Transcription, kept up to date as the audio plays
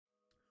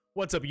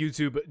What's up,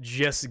 YouTube?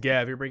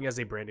 JustGav here, bringing us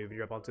a brand new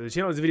video up onto the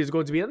channel. This video is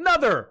going to be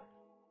another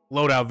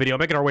loadout video,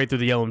 making our way through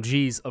the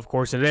LMGs, of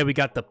course. And today we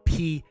got the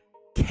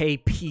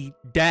PKP-PB.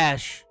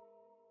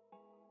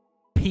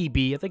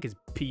 I think it's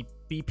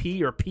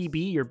BP or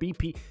PB or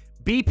BP.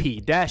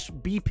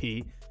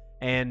 BP-BP.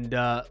 And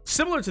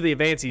similar to the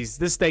Advances,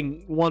 this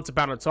thing once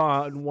upon a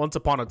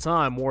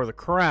time wore the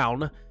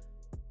crown,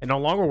 and no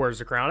longer wears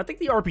the crown. I think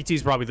the RPT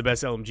is probably the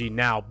best LMG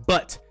now,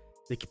 but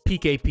the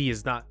PKP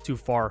is not too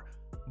far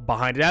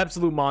behind it.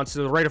 Absolute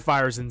monster. The rate of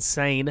fire is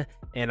insane,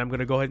 and I'm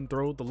gonna go ahead and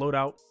throw the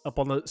loadout up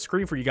on the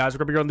screen for you guys. We're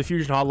gonna be on the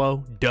Fusion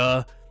Hollow,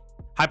 duh.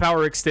 High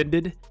power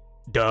extended,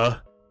 duh.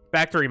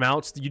 Factory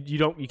mounts,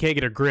 you can't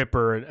get a grip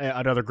or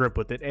another grip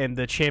with it, and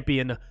the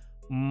champion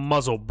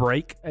muzzle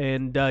brake.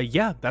 And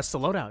yeah, that's the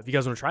loadout. If you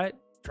guys want to try it,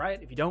 try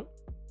it. If you don't.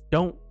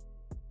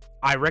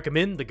 I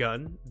recommend the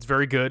gun. It's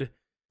very good.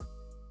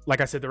 Like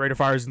I said, the rate of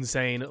fire is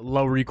insane.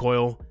 Low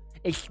recoil.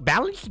 It's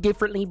balanced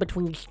differently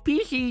between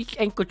species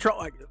and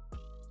control.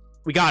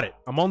 We got it.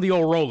 I'm on the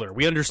old roller.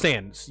 We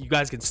understand. So you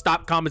guys can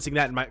stop commenting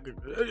that in my...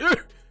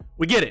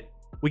 We get it.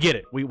 We get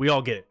it. We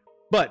all get it.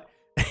 But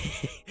I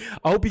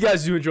hope you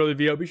guys do enjoy the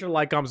video. Be sure to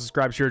like, comment,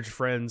 subscribe, share with your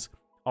friends.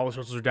 All the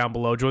socials are down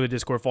below. Join the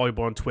Discord. Follow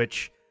me on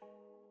Twitch.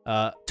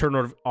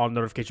 Turn on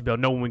notification bell.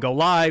 Know when we go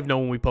live. Know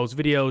when we post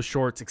videos,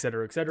 shorts,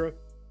 etc., etc.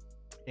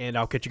 And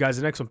I'll catch you guys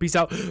in the next one. Peace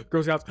out,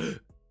 Girl Scouts.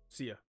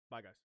 See ya.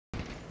 Bye, guys.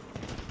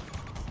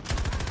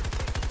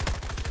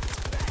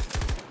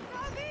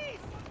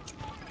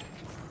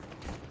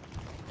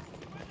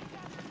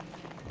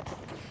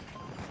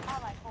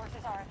 Allied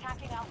forces are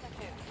attacking Alpha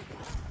 2.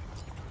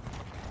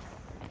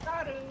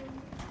 Got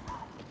him.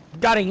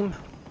 Got him.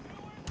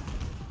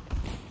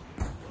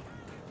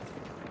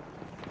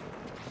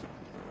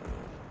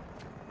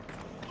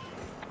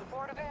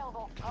 Support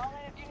available. Call in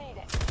if you need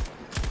it.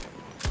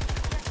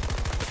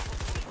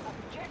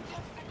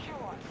 Objective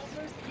secure.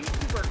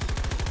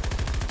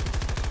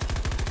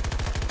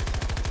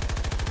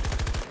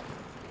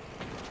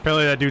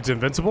 Apparently that dude's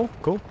invincible.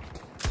 Cool.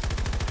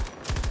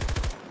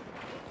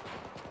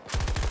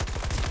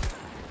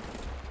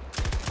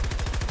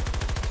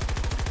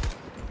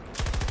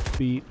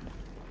 Beat.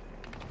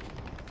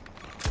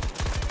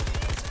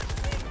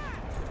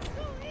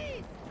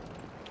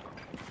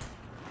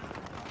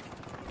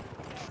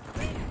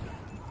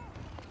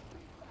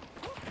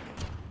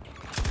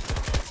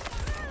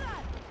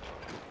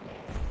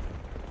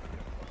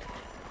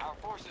 Our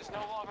forces no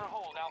longer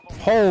hold Alpha 1.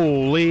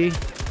 Holy.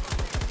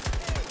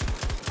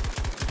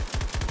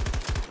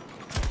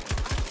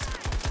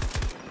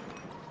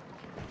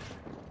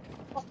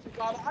 Oh my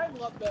god, I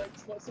love the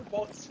explosive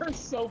bullets. They're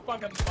so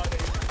fucking funny.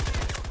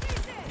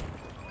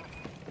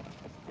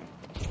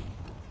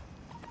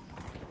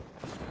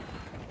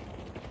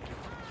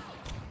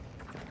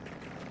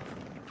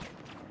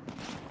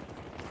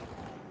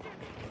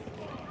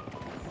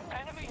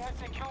 Enemy has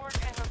secured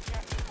an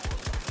objective.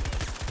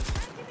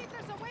 90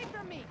 meters away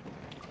from me.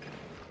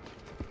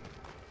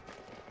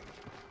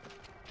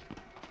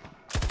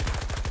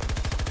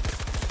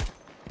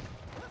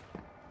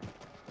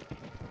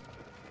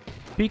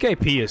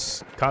 PKP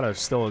is kind of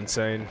still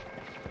insane.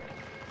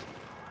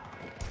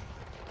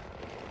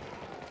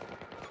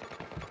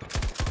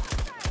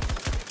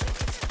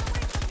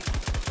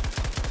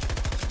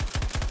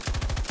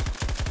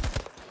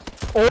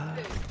 Oh.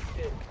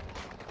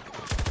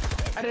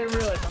 I didn't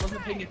realize I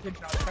wasn't paying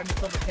attention. I was trying to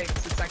kill the tank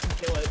since I can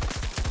kill it.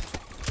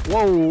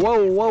 Whoa,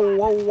 whoa, whoa,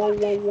 whoa, whoa,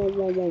 whoa, whoa,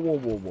 whoa, whoa, whoa,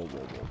 whoa, whoa,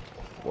 whoa.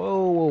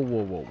 Whoa, whoa,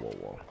 whoa, whoa, whoa,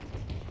 whoa.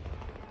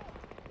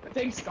 The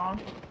tank's gone.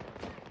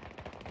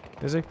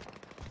 Is he?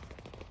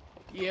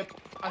 Yep,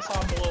 I saw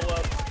him blow up. Call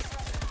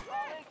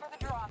in for the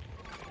drop.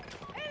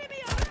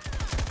 Enemy on.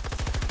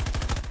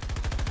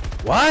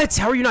 What?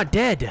 How are you not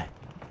dead?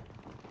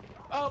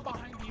 Oh,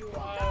 behind you, We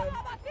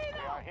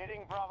are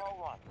hitting Bravo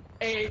 1.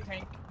 AA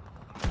tank.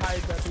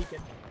 Behind the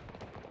beacon.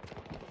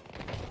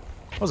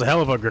 That was a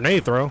hell of a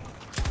grenade throw.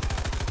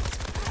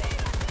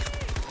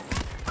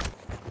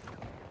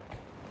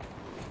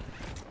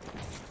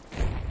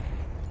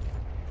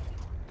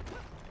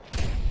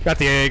 Got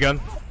the AA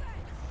gun.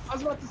 I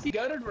was about to see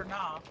gutted or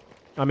not.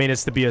 I mean,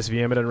 it's the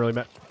BSVM. It doesn't really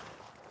matter.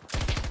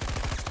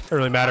 Doesn't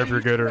really matter if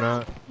you're good or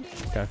not.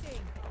 Okay.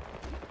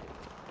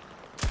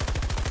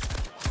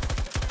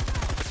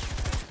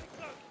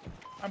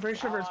 I'm pretty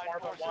sure there's Allied more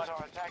than forces one.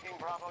 are attacking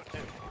Bravo 2.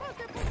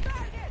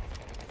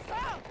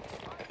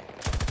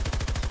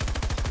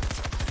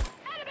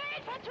 Enemy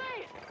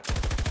infantry!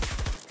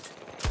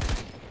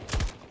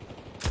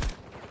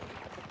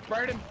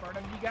 Right in front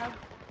of you guys.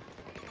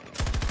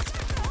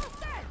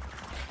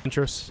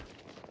 Interest.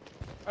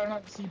 I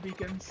don't see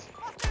beacons.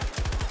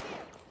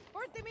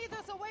 40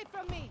 meters away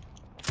from me.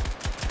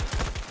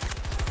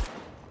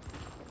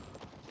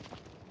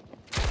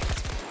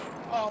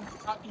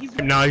 He's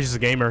No, he's just a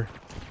gamer.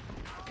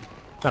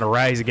 Not a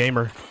rat, he's a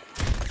gamer.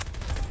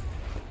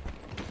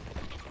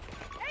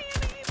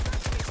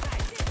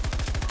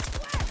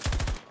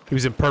 He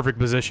was in perfect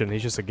position.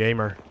 He's just a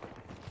gamer.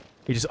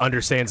 He just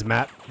understands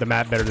the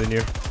map better than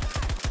you.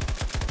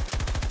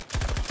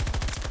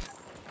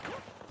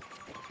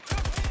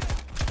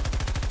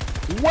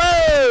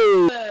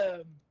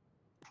 Whoa!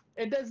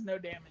 It does no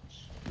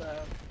damage.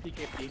 The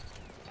PKP.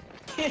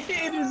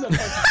 It is a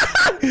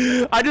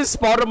fucking. I just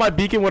spawned on my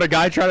beacon when a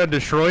guy tried to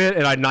destroy it,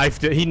 and I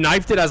knifed it. He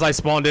knifed it as I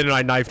spawned in, and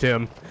I knifed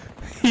him.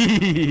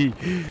 I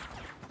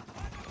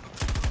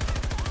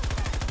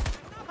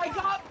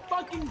got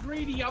fucking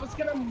greedy. I was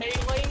gonna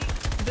melee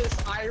this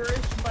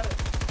Irish, but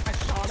I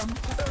shot him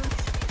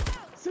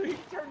first. So he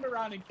turned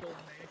around and killed me.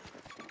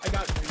 I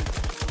got greedy.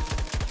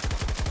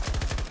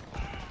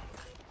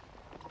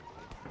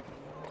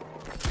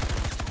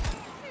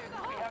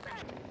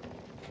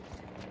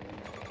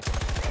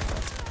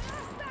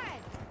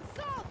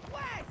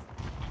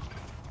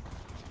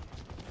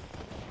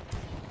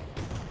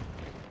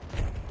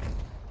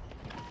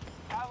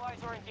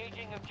 Allies are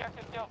engaging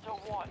objective Delta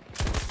 1.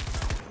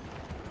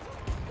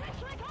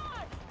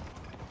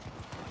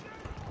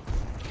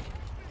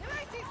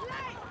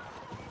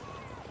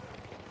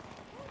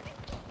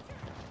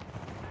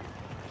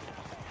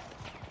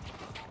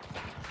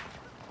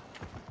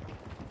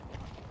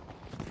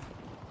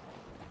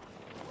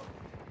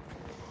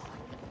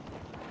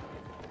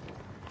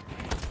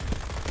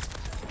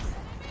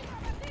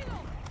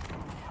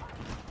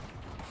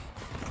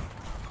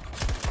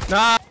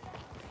 Nah.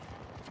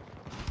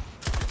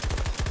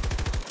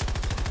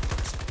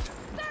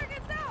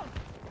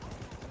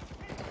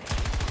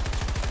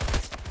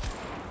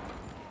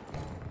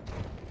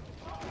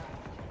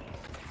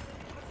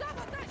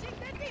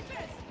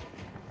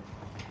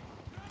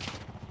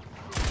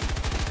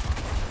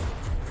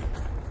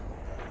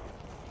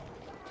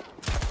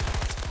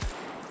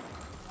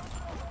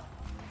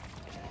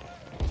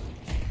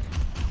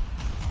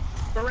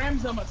 The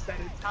Ram's almost dead.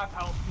 It's half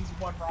health. He's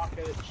one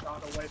rocket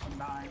shot away from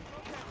dying.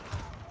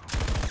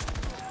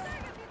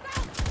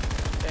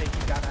 Yeah, he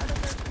got out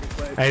of there pretty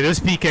quick. Hey, this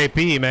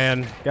PKP,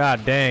 man.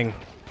 God dang.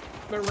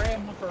 The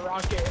Ram with a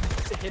rocket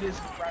and hit his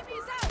rubber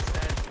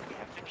instead. We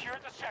have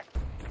secured the sector.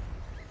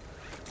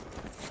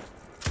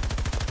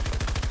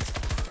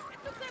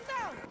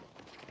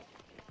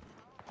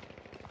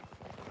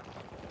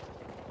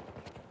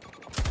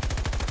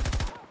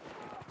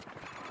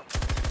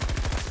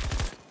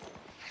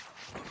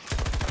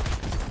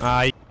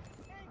 I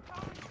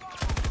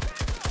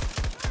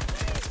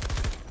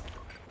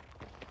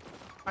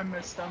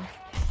missed him.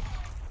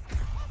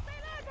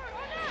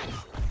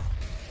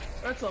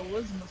 That's a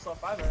Lism missile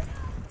if ever.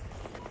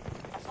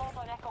 Assault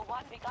on Echo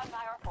 1 begun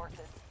by our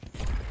forces.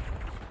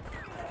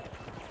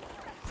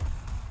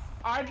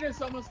 I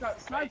just almost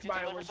got sniped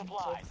by a Lism missile.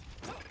 Supplies.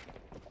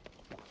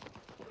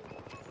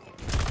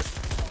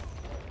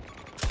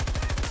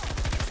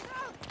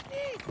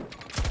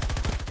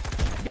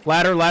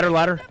 Ladder, ladder,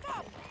 ladder.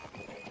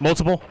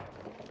 Multiple.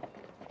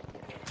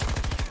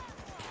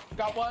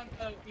 Got one,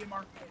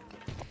 EMR.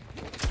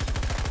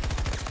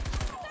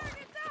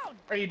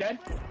 Are you dead?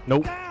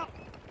 Nope.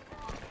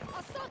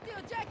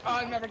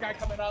 Another guy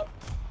coming up.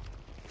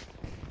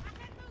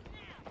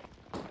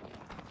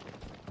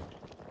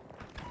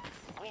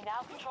 We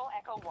now control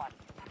Echo 1.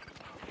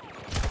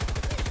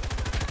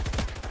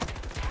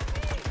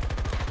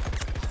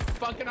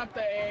 Fucking up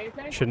the AA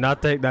thing. Should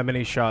not take that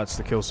many shots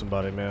to kill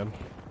somebody, man.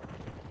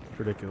 It's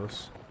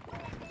ridiculous.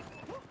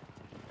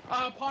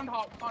 Pond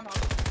hop, pond hop.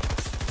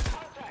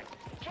 Contact.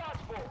 Charge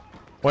for.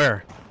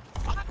 Where?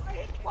 I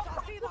hit the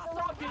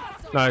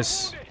rocket.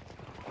 Nice.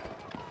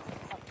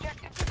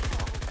 Objective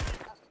secure.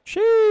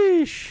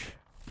 Sheesh.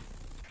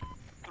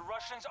 The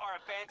Russians are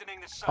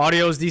abandoning the site.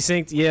 Audio's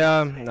desynced?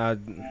 Yeah.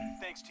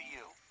 Thanks to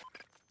you.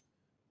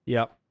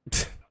 Yep.